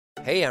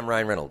Hey, I'm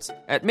Ryan Reynolds.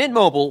 At Mint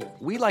Mobile,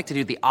 we like to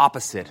do the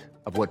opposite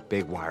of what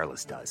Big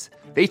Wireless does.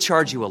 They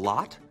charge you a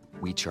lot,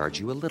 we charge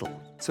you a little.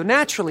 So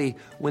naturally,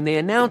 when they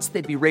announced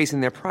they'd be raising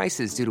their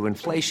prices due to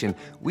inflation,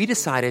 we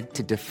decided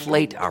to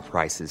deflate our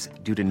prices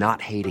due to not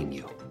hating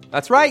you.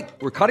 That's right.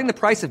 We're cutting the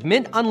price of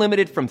Mint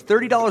Unlimited from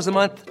 $30 a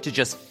month to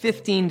just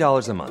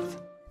 $15 a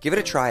month. Give it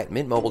a try at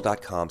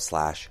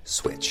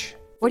mintmobile.com/switch.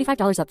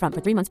 $45 up front for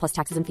 3 months plus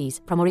taxes and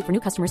fees. Promo rate for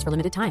new customers for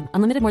limited time.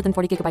 Unlimited more than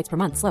 40 gigabytes per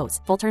month. Slows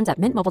full terms at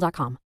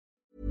mintmobile.com.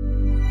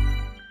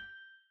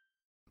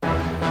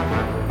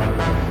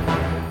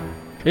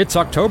 It's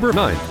October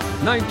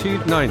 9th,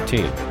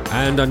 1919,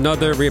 and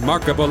another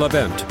remarkable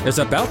event is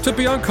about to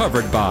be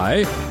uncovered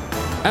by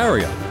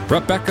Ariel,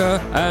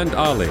 Rebecca, and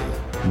Ali,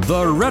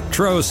 the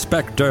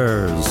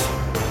Retrospectors.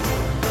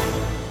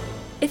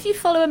 If you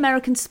follow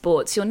American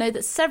sports, you'll know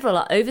that several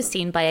are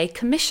overseen by a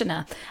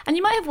commissioner, and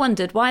you might have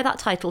wondered why that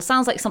title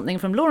sounds like something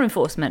from law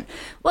enforcement.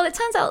 Well, it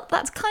turns out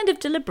that's kind of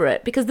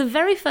deliberate, because the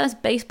very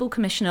first baseball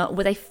commissioner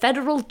was a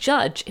federal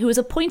judge who was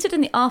appointed in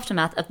the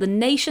aftermath of the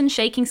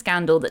nation-shaking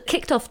scandal that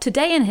kicked off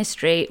today in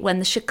history when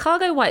the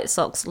Chicago White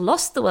Sox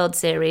lost the World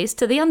Series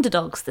to the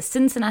underdogs, the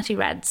Cincinnati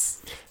Reds.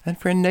 And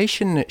for a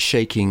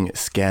nation-shaking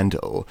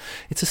scandal,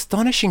 it's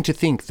astonishing to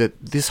think that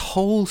this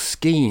whole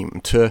scheme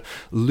to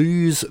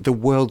lose the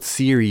World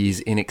Series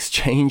in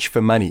exchange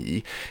for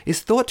money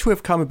is thought to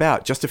have come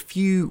about just a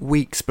few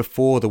weeks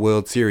before the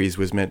World Series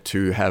was meant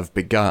to have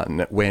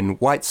begun, when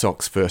White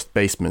Sox first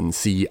baseman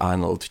C.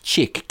 Arnold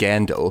 "Chick"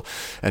 Gandil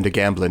and a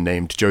gambler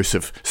named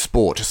Joseph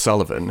 "Sport"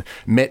 Sullivan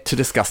met to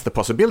discuss the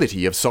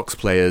possibility of Sox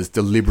players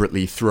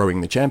deliberately throwing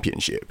the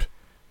championship.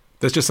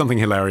 There's just something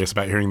hilarious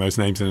about hearing those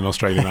names in an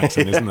Australian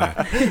accent, isn't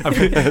there? I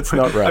mean, that's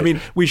not right. I mean,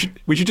 we should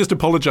just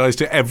apologise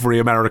to every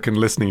American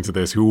listening to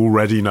this who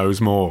already knows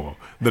more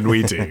than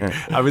we do.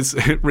 I was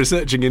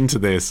researching into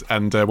this,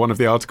 and one of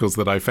the articles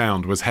that I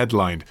found was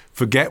headlined,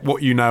 "Forget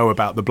what you know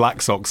about the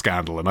Black Sox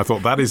scandal," and I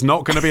thought that is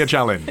not going to be a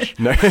challenge.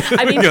 No,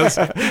 I mean, because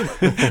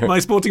my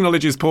sporting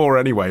knowledge is poor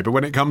anyway, but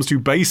when it comes to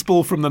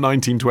baseball from the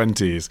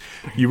 1920s,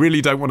 you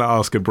really don't want to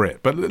ask a Brit.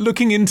 But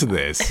looking into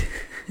this,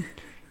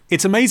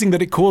 it's amazing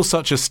that it caused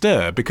such a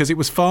stir because it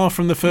was far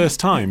from the first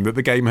time that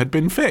the game had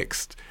been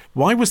fixed.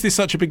 Why was this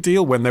such a big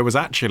deal when there was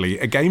actually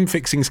a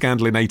game-fixing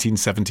scandal in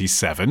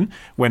 1877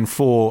 when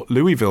 4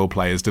 Louisville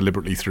players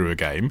deliberately threw a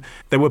game?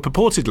 There were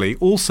purportedly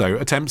also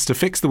attempts to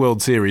fix the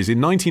World Series in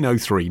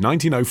 1903,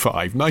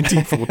 1905,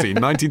 1914,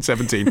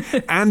 1917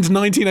 and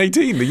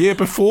 1918, the year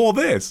before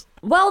this.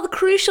 Well, the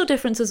crucial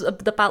difference was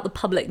about the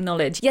public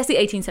knowledge. Yes, the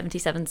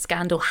 1877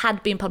 scandal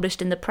had been published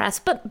in the press,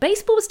 but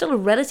baseball was still a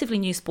relatively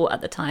new sport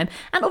at the time,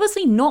 and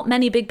obviously not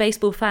many big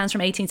baseball fans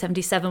from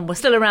 1877 were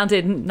still around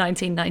in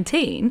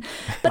 1919.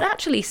 But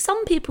actually,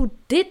 some people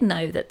did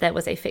know that there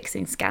was a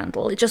fixing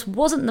scandal. It just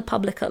wasn't the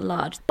public at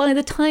large. By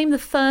the time the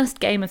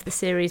first game of the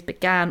series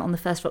began on the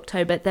 1st of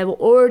October, there were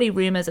already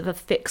rumours of a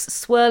fix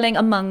swirling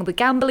among the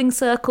gambling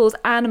circles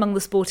and among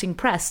the sporting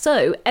press.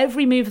 So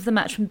every move of the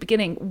match from the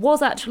beginning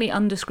was actually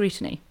under scrutiny.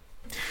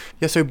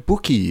 Yeah, so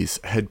bookies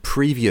had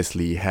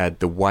previously had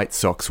the White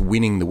Sox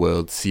winning the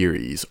World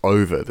Series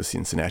over the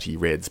Cincinnati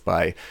Reds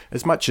by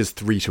as much as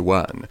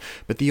 3-1,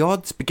 but the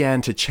odds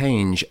began to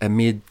change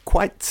amid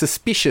quite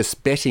suspicious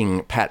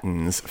betting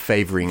patterns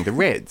favouring the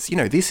Reds. You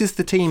know, this is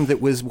the team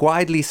that was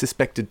widely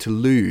suspected to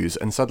lose,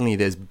 and suddenly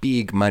there's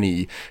big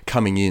money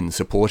coming in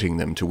supporting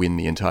them to win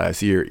the entire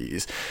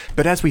series.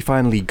 But as we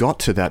finally got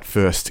to that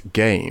first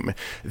game,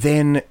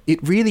 then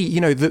it really, you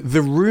know,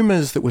 the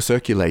rumours that were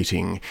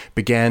circulating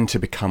began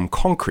to become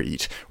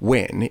concrete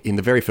when, in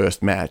the very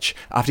first match,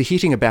 after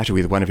hitting a batter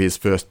with one of his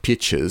first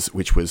pitches,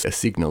 which was a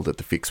signal that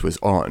the fix was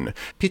on,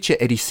 pitcher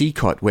Eddie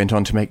Seacott went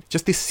on to make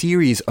just this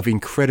series of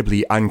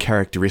incredibly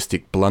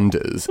uncharacteristic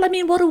blunders. I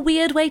mean, what a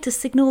weird way to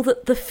signal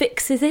that the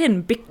fix is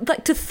in.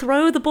 Like, to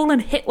throw the ball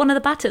and hit one of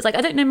the batters. Like,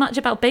 I don't know much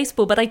about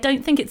baseball, but I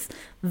don't think it's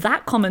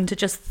that common to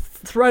just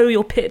throw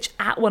your pitch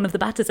at one of the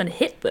batters and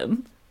hit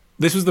them.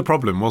 This was the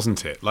problem,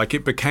 wasn't it? Like,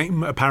 it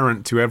became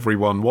apparent to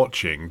everyone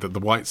watching that the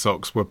White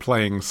Sox were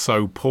playing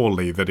so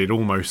poorly that it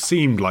almost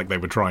seemed like they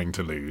were trying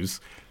to lose,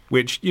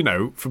 which, you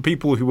know, for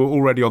people who were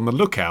already on the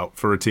lookout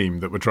for a team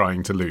that were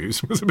trying to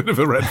lose was a bit of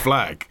a red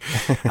flag.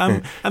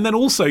 And then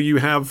also you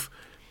have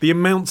the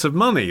amounts of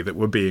money that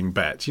were being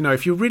bet. You know,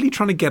 if you're really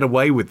trying to get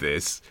away with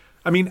this,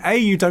 I mean,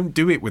 you don't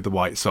do it with the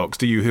White Sox,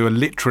 do you, who are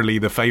literally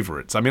the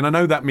favourites? I mean, I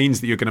know that means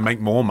that you're going to make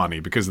more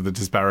money because of the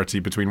disparity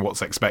between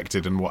what's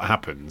expected and what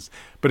happens,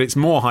 but it's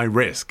more high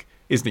risk,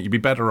 isn't it? You'd be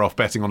better off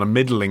betting on a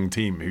middling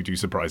team who do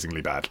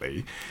surprisingly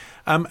badly.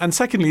 And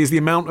secondly is the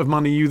amount of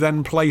money you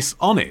then place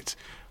on it.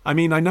 I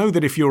mean, I know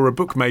that if you're a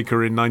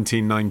bookmaker in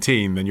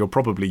 1919, then you're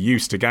probably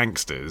used to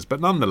gangsters,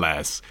 but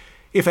nonetheless,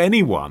 if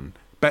anyone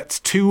bets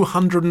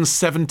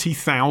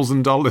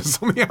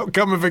 $270,000 on the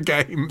outcome of a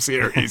game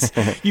series,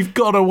 you've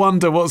got to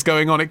wonder what's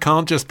going on. It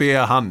can't just be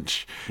a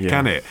hunch,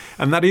 can it?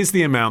 And that is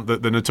the amount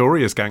that the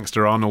notorious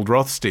gangster Arnold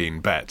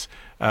Rothstein bet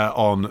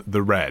on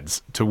the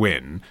Reds to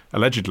win,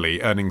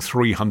 allegedly earning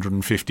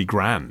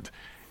 $350,000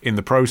 in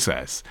the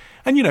process.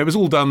 And, it was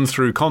all done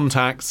through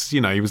contacts. He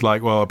was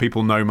like, well,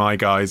 people know my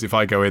guys. If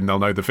I go in, they'll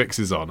know the fix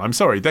is on. I'm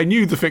sorry, they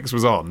knew the fix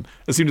was on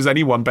as soon as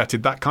anyone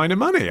betted that kind of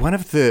money. One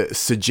of the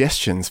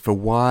suggestions for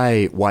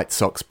why White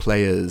Sox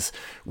players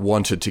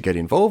wanted to get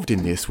involved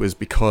in this was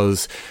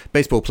because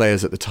baseball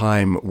players at the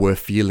time were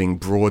feeling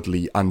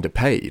broadly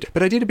underpaid.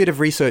 But I did a bit of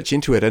research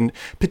into it, and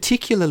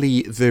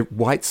particularly the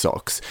White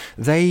Sox,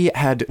 they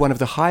had one of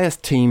the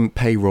highest team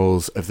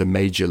payrolls of the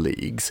major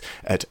leagues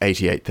at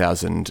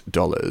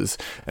 $88,000,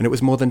 and it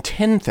was more than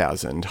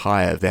 10,000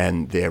 higher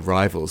than their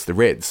rivals, the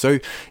Reds. So,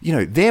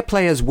 their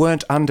players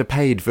weren't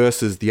underpaid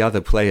versus the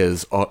other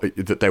players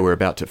that they were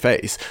about to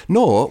face,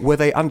 nor were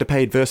they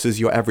underpaid versus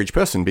your average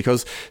person,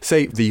 because,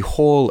 say, the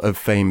Hall of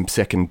Fame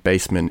second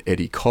baseman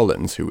Eddie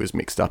Collins, who was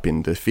mixed up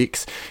in the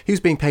fix, he was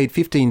being paid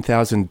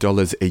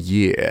 $15,000 a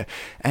year.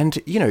 And,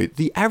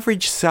 the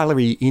average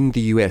salary in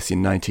the US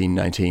in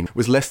 1919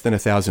 was less than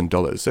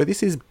 $1,000. So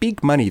this is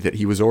big money that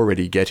he was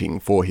already getting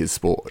for his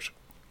sport.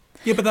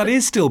 Yeah, but that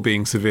is still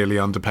being severely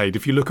underpaid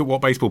if you look at what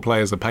baseball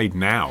players are paid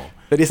now.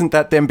 But isn't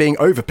that them being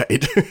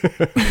overpaid?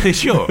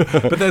 Sure,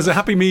 but there's a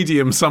happy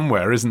medium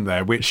somewhere, isn't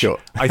there? Which sure.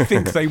 I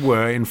think they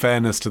were, in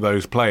fairness to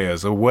those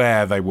players,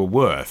 aware they were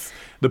worth.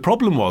 The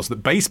problem was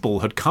that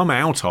baseball had come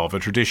out of a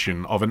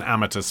tradition of an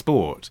amateur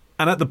sport.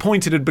 And at the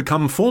point it had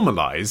become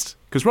formalised,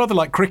 because rather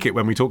like cricket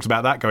when we talked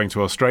about that going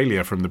to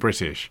Australia from the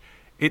British,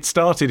 it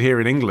started here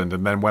in England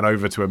and then went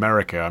over to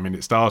America. I mean,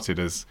 it started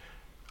as,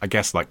 I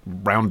guess, like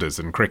rounders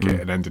and cricket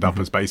and ended up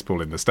as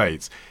baseball in the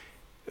States.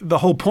 The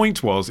whole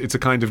point was it's a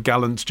kind of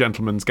gallant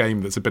gentleman's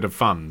game that's a bit of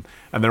fun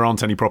and there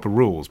aren't any proper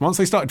rules. Once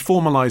they started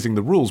formalising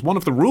the rules, one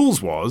of the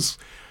rules was,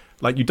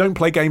 like, you don't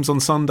play games on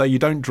Sunday, you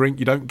don't drink,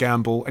 you don't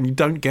gamble, and you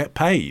don't get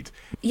paid.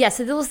 Yeah,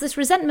 so there was this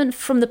resentment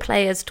from the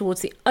players towards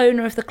the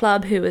owner of the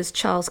club, who was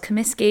Charles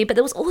Comiskey, but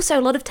there was also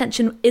a lot of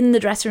tension in the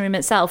dressing room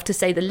itself, to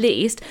say the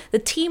least. The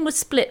team was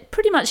split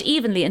pretty much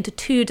evenly into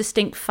two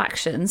distinct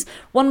factions.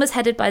 One was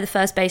headed by the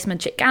first baseman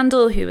Chick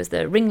Gandil, who was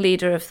the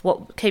ringleader of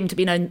what came to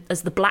be known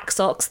as the Black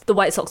Sox, the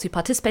White Sox who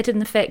participated in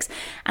the fix,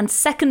 and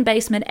second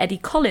baseman Eddie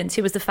Collins,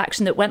 who was the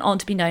faction that went on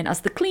to be known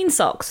as the Clean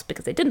Sox,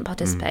 because they didn't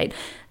participate.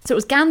 So it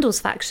was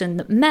Gandil's faction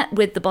that met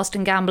with the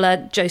Boston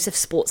gambler Joseph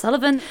Sport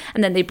Sullivan,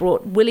 and then they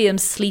brought William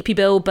Sleepy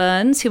Bill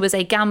Burns, who was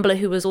a gambler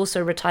who was also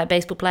a retired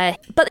baseball player.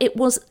 But it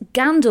was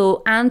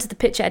Gandil and the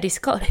pitcher Eddie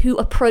Scott who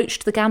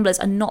approached the gamblers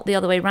and not the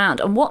other way around.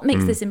 And what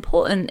makes this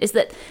important is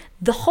that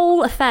the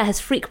whole affair has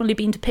frequently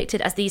been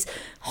depicted as these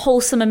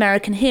wholesome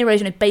American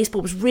heroes.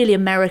 Baseball was really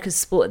America's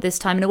sport at this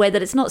time in a way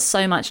that it's not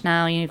so much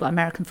now. You've got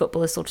American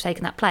football has sort of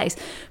taken that place.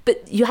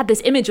 But you had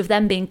this image of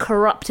them being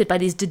corrupted by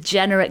these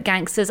degenerate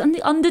gangsters, and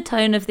the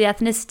undertone of the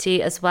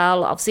ethnicity as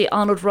well. Obviously,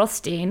 Arnold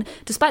Rothstein,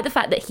 despite the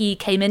fact that he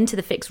came into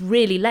the fix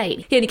really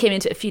late, he only came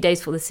into it a few days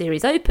before the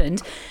series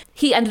opened,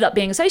 he ended up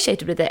being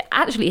associated with it.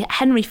 Actually,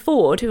 Henry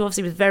Ford, who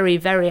obviously was very,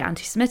 very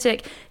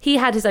anti-Semitic, he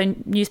had his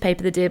own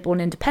newspaper, the Dearborn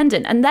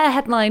Independent, and their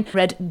headline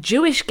read,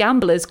 "Jewish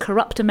gamblers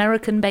corrupt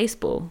American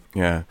baseball."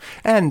 Yeah.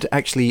 And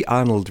actually,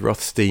 Arnold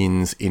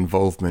Rothstein's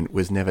involvement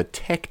was never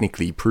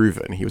technically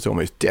proven. He was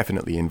almost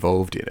definitely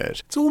involved in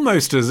it. It's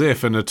almost as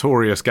if a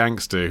notorious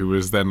gangster who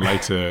was then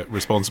later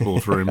responsible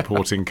for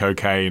importing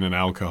cocaine and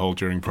alcohol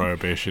during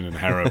Prohibition and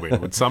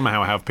heroin would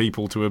somehow have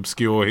people to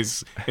obscure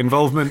his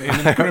involvement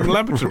in a criminal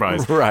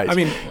enterprise. Right. I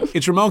mean,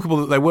 it's remarkable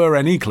that there were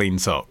any Clean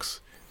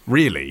Sox,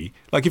 really.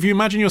 Like, if you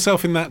imagine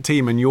yourself in that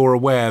team and you're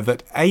aware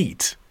that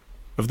 8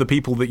 of the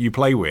people that you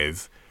play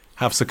with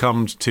have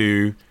succumbed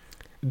to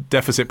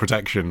deficit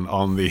protection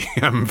on the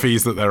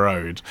fees that they're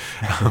owed.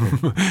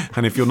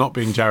 And if you're not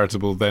being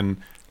charitable, then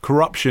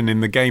corruption in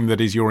the game that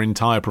is your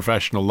entire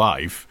professional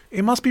life,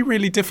 it must be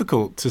really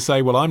difficult to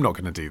say, well, I'm not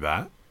going to do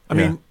that. I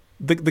mean,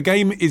 the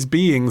game is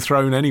being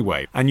thrown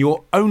anyway, and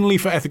you're only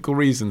for ethical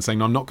reasons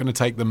saying, I'm not going to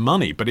take the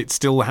money, but it's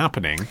still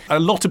happening. A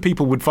lot of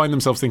people would find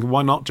themselves thinking,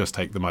 why not just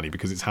take the money,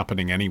 because it's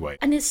happening anyway.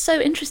 And it's so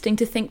interesting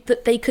to think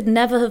that they could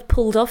never have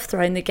pulled off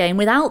throwing the game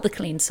without the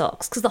Clean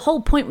Sox, because the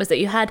whole point was that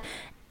you had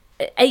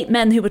 8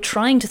 men who were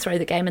trying to throw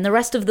the game, and the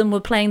rest of them were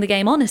playing the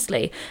game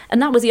honestly.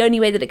 And that was the only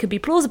way that it could be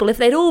plausible. If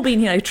they'd all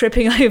been,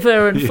 tripping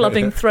over and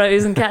flubbing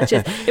throws and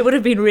catches, it would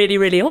have been really,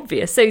 really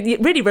obvious. So it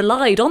really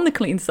relied on the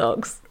Clean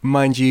Sox.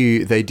 Mind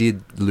you, they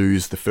did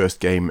lose the first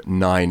game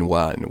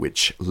 9-1,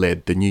 which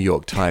led the New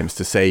York Times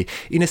to say,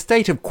 in a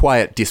state of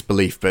quiet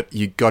disbelief, but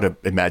you got to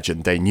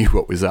imagine they knew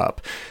what was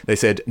up. They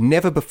said,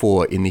 never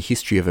before in the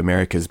history of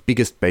America's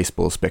biggest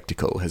baseball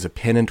spectacle has a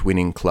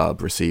pennant-winning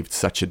club received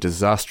such a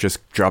disastrous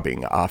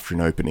drubbing after an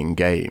opening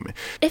game.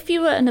 If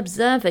you were an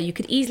observer, you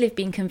could easily have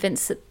been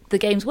convinced that the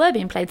games were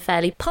being played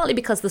fairly, partly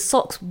because the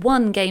Sox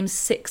won games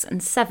 6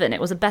 and 7. It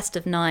was a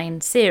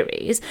best-of-9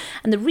 series,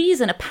 and the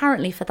reason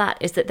apparently for that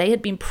is that they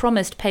had been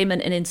promised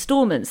payment in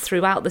installments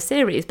throughout the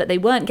series, but they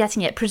weren't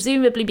getting it,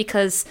 presumably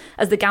because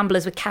as the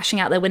gamblers were cashing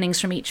out their winnings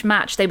from each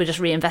match, they were just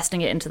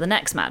reinvesting it into the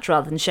next match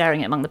rather than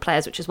sharing it among the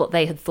players, which is what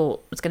they had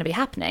thought was going to be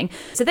happening.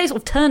 So they sort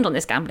of turned on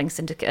this gambling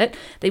syndicate.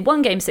 They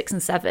won games 6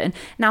 and 7.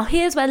 Now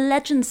here's where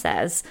legend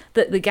says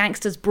that the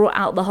gangsters brought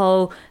out the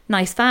whole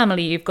nice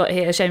family you've got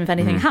here, shame if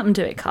anything happened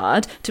to it card.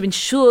 card to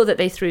ensure that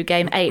they threw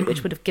Game 8,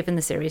 which would have given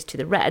the series to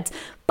the Reds.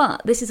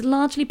 But this is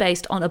largely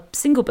based on a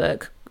single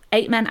book,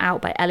 8 Men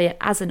Out by Elliot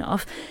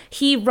Asanoff.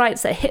 He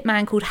writes that a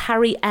hitman called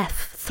Harry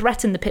F.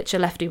 threatened the pitcher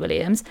Lefty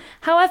Williams.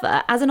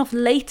 However, Asanoff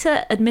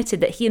later admitted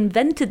that he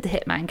invented the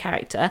hitman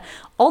character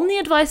on the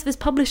advice of his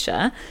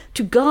publisher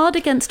to guard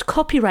against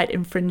copyright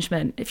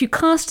infringement. If you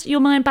cast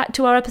your mind back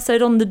to our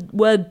episode on the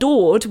word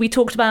dord, we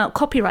talked about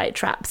copyright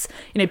traps.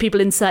 You know,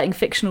 people inserting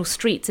fictional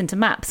streets into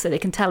maps so they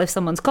can tell if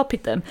someone's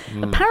copied them.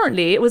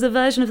 Apparently, it was a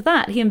version of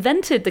that. He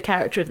invented the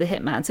character of the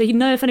hitman, so he'd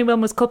know if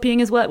anyone was copying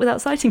his work without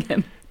citing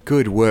him.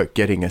 Good work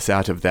getting us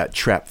out of that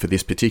trap for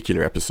this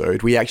particular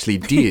episode. We actually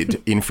did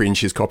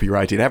infringe his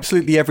copyright in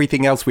absolutely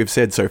everything else we've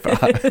said so far.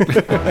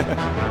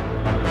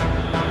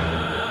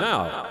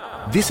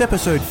 Now, this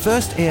episode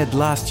first aired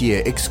last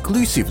year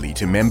exclusively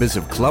to members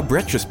of Club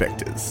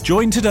Retrospectors.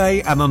 Join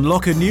today and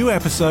unlock a new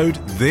episode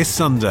this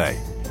Sunday.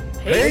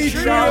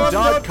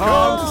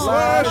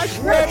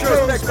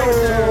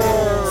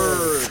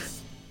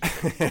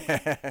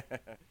 Patreon.com/Retrospectors.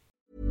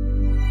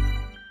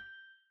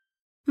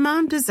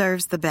 Mom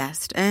deserves the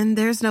best, and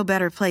there's no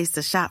better place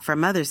to shop for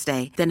Mother's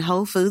Day than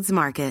Whole Foods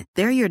Market.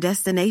 They're your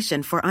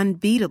destination for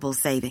unbeatable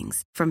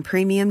savings, from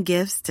premium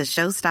gifts to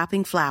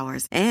show-stopping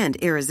flowers and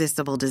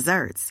irresistible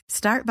desserts.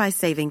 Start by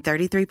saving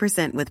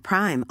 33% with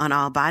Prime on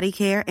all body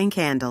care and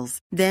candles.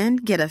 Then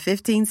get a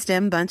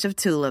 15-stem bunch of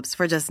tulips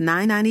for just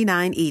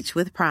 $9.99 each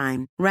with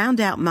Prime.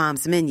 Round out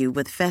Mom's menu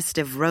with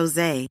festive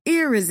rosé,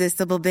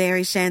 irresistible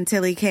berry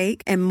chantilly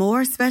cake, and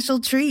more special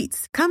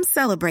treats. Come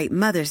celebrate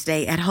Mother's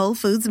Day at Whole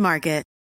Foods Market.